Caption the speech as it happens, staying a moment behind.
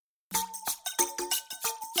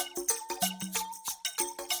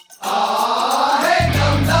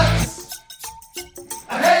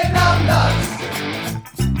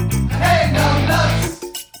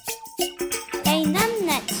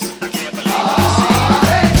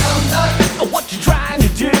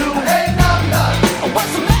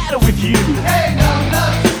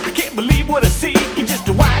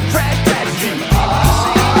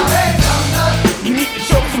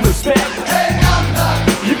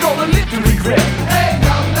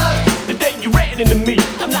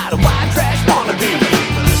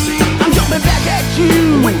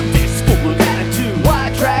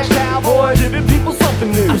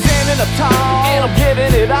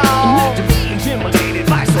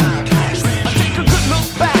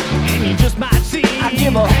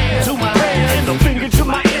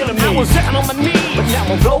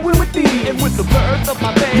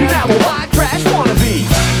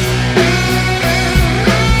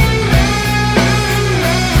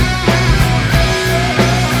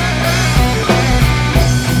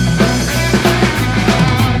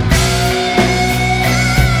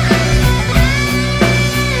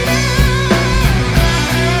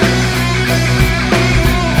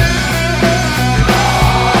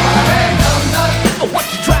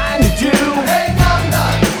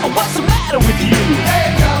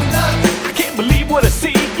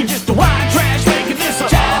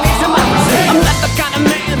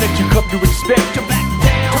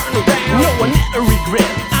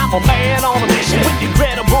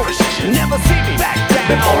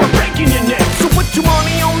or I'm breaking your neck. So put your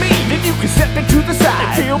money on me, then you can step into the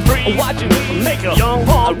side. Feel free watching me make a young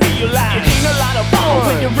punk realize it ain't a lot of fun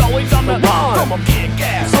when you're always on the run from a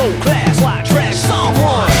kick-ass, old class, white trash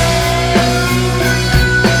someone.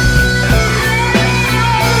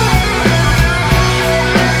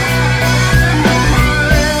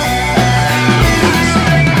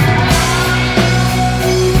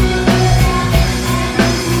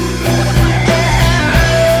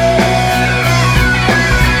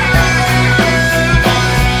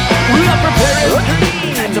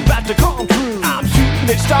 About to come through. I'm shooting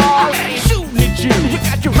at stars, I ain't shooting at you. You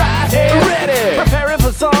got your right hand ready, preparing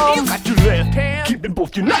for some. You got your left hand keeping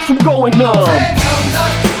both your nuts from going numb. Hey,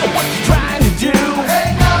 Numbnuts, what you trying to do?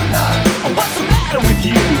 Hey, Numbnuts, what's the matter with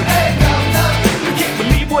you?